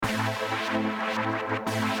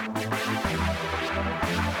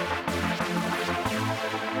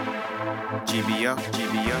GBO.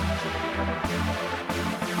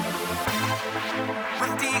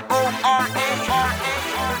 With D-O-R-A,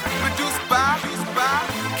 produced by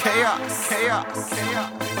Chaos.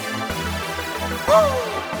 Woo!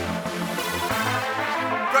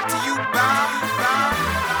 Brought to you by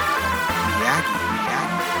Miyagi.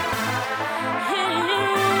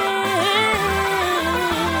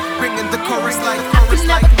 Bringing the chorus like I can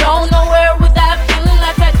never go nowhere without feeling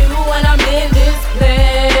like I do when I'm in this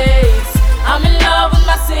place. I'm in love with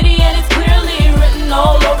my city and it's clearly written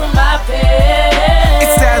all over my face.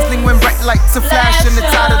 It's dazzling when bright lights are flashing.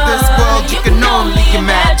 It's out of this world, you can only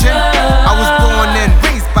imagine. I was born and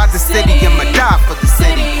raised by the city, I'ma die for the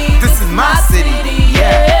city. This is my city,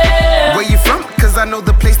 yeah. Where you from? Cause I know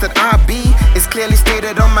the place that I be. It's clearly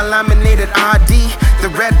stated on my laminated ID. The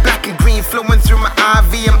red, black and green flowing through my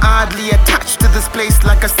IV. I'm oddly attached to this place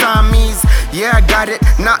like a Siamese. Yeah, I got it,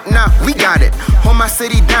 nah, we got it. Hold my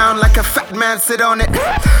city down like a fat man, sit on it.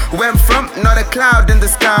 Where I'm from, not a cloud in the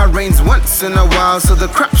sky. Rains once in a while so the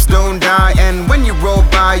crops don't die. And when you roll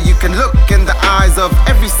by, you can look in the eyes of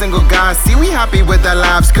every single guy. See, we happy with our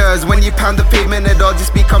lives, cause when you pound the pavement, it all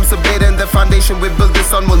just becomes so big. And the foundation we build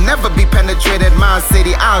this on will never be penetrated. My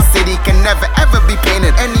city, our city can never ever be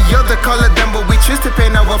painted any other color than what we choose to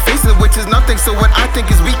paint our faces, which is nothing. So what I think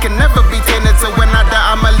is we can never be tainted. So when I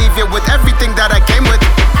die, I'ma leave you with everything that I came with.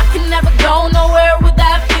 I can never go nowhere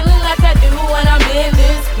without feeling like I do when I'm in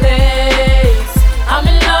this place. I'm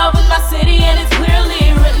in love with my city and it's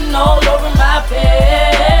clearly written all over my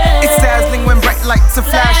face. It's dazzling when bright lights are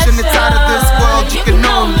flashing. It's out of this world, you can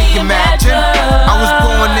only imagine. I was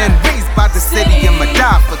born and raised by the city, I'ma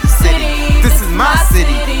die for the city. This is my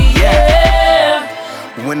city, yeah.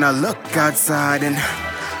 When I look outside and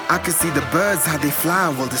I can see the birds, how they fly,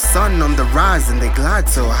 while the sun on the rise and they glide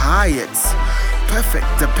so high. It's perfect,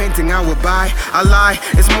 the painting I will buy. I lie,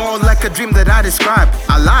 it's more like a dream that I describe.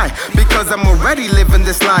 I lie, because I'm already living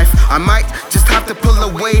this life. I might just have to pull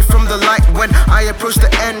away from the light when I approach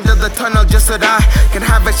the end of the tunnel, just so that I can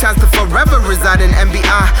have a chance to forever reside in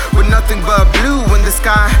MBI, with nothing but blue in the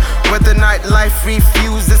sky, where the nightlife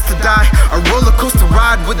refuses to die. A roller coaster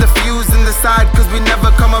ride with the fuse in the side, cause we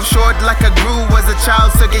never come up short like I grew as a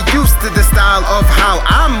child. So get used to the style of how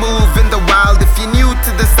I move in the wild. If you're new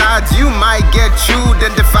to the sides, you might get chewed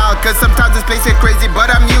and defiled, cause sometimes this place get crazy, but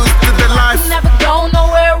I'm used to the life. I can never go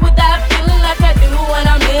nowhere without feeling like I do when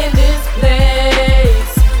I'm in this place.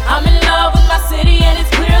 I'm in love with my city and it's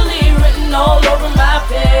clearly written all over my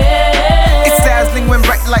face. It's dazzling when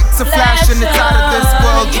bright lights are flashing. It's out of this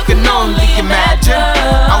world, you can only imagine.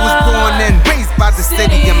 I was born and raised by the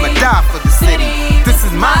city, I'ma die for the city. This is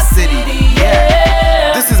my city,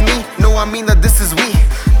 yeah. This is me, no I mean that this is we.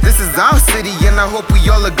 This is our city and I hope we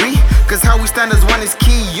all agree, cause how we stand as one is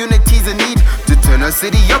key. Unity's a need to turn our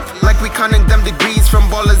city up like we counting them degrees. From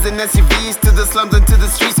ballers in SUVs to the slums and to the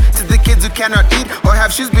streets, to the kids who cannot eat or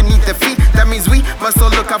have shoes beneath their feet. That means we must all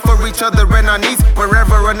look out for each other and our needs.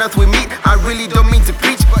 Wherever on earth we meet, I really don't mean to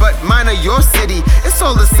preach, but mine or your city, it's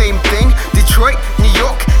all the same thing. Detroit, New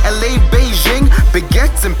York, LA, Beijing,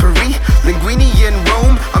 baguettes in Paris, linguine in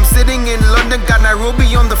Rome. I'm sitting in London, got Nairobi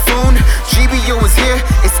on the phone. GBO is here,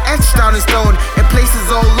 it's etched down in stone, in places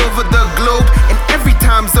all over the globe, in every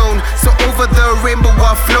time zone. So over the rainbow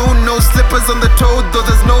I've flown, no slippers on the toe, though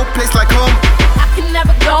there's no place like home. I can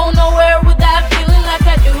never go nowhere without feeling like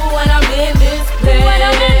I do when I'm in this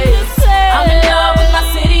place. I'm in love with my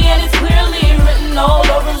city and it's clearly written all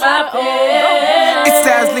over my face. It's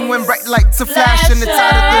dazzling when bright lights are flashing. It's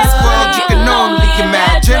out of this world, you can only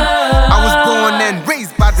imagine. I was born and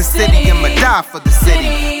raised by the city, I'ma die for the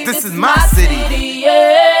city. This is my